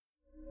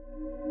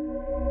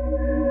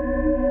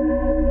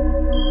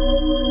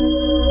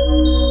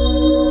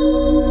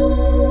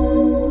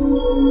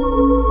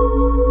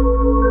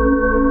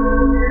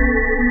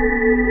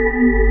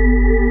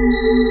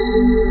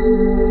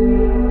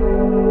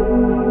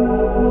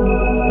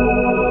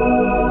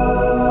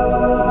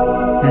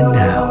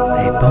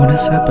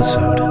this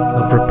episode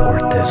of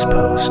Report This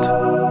Post.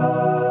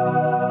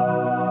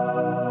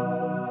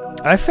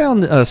 I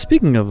found,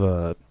 speaking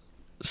of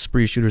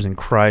spree shooters and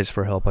cries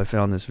for help, I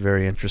found this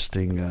very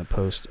interesting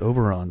post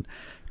over on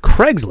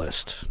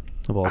Craigslist,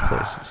 of all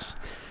places.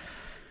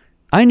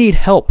 I need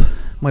help.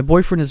 My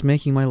boyfriend is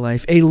making my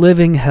life a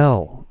living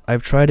hell.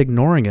 I've tried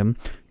ignoring him,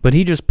 but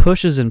he just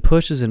pushes and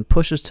pushes and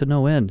pushes to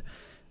no end.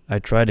 I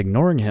tried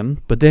ignoring him,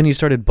 but then he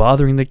started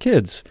bothering the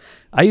kids.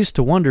 I used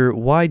to wonder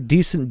why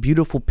decent,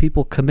 beautiful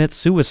people commit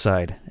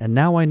suicide, and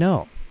now I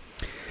know.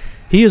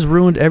 He has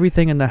ruined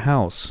everything in the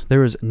house.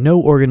 There is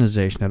no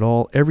organization at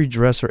all. Every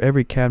dresser,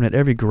 every cabinet,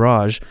 every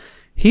garage.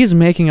 He is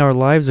making our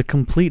lives a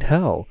complete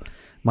hell.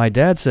 My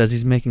dad says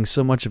he's making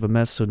so much of a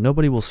mess so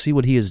nobody will see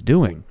what he is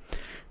doing.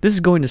 This is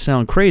going to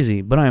sound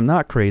crazy, but I am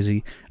not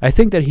crazy. I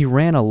think that he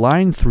ran a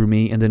line through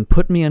me and then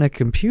put me in a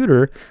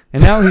computer,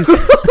 and now he's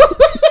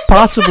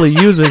possibly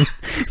using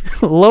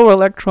low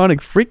electronic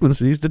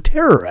frequencies to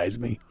terrorize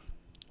me.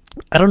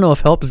 I don't know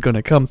if help is going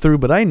to come through,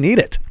 but I need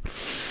it.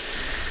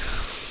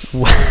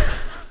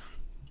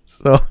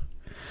 So,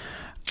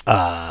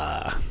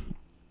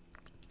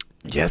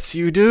 yes,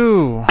 you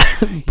do.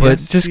 But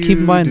yes, just keep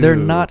in mind, they're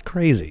do. not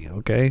crazy,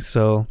 okay?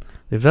 So,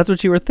 if that's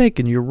what you were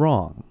thinking, you're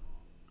wrong.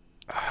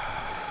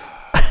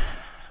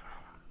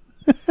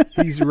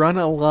 He's run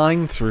a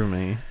line through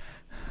me.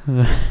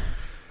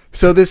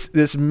 So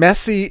this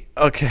messy,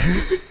 okay.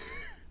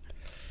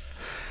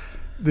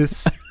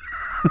 This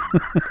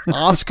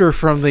Oscar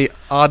from the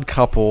Odd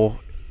Couple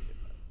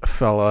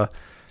fella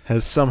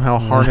has somehow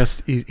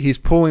harnessed. He's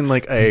pulling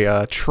like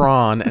a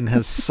Tron and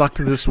has sucked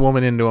this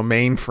woman into a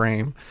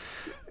mainframe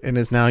and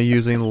is now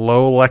using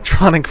low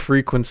electronic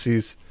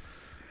frequencies.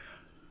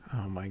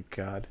 Oh my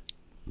god.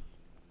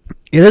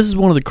 Yeah, this is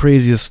one of the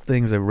craziest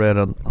things I read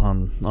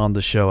on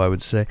the show, I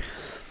would say.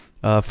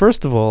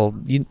 First of all,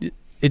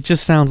 it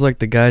just sounds like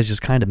the guy's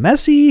just kind of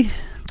messy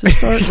to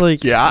start.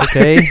 Like, yeah.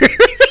 Okay.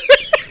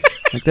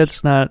 Like,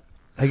 that's not,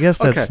 I guess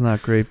that's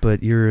not great,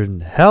 but you're in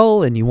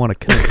hell and you want to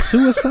commit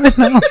suicide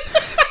now?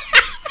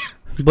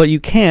 But you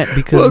can't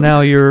because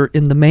now you're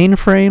in the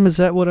mainframe. Is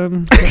that what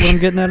I'm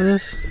getting out of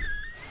this?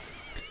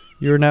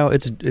 You're now,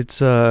 it's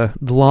the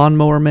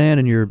Lawnmower Man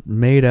and you're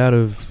made out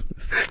of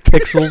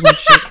pixels and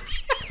shit.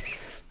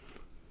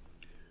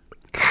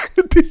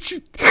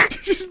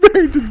 She's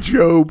married to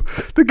Job,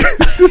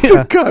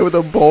 the guy with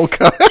a bowl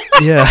cut.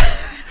 Yeah.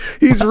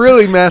 He's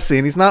really messy,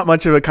 and he's not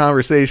much of a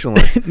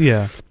conversationalist.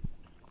 Yeah.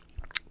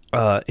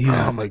 Oh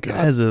my god.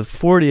 Has a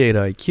 48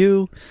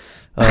 IQ.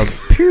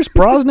 Pierce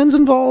Brosnan's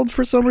involved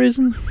for some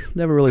reason.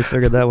 Never really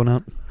figured that one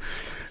out.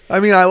 I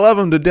mean, I love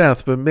him to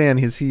death, but man,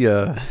 he's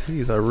a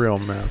real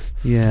mess.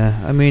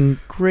 Yeah, I mean,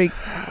 great,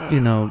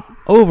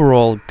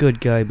 overall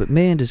good guy, but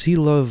man, does he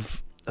love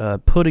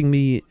putting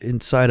me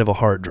inside of a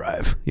hard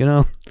drive,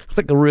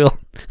 like a real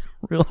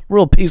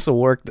piece of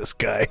work, this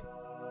guy.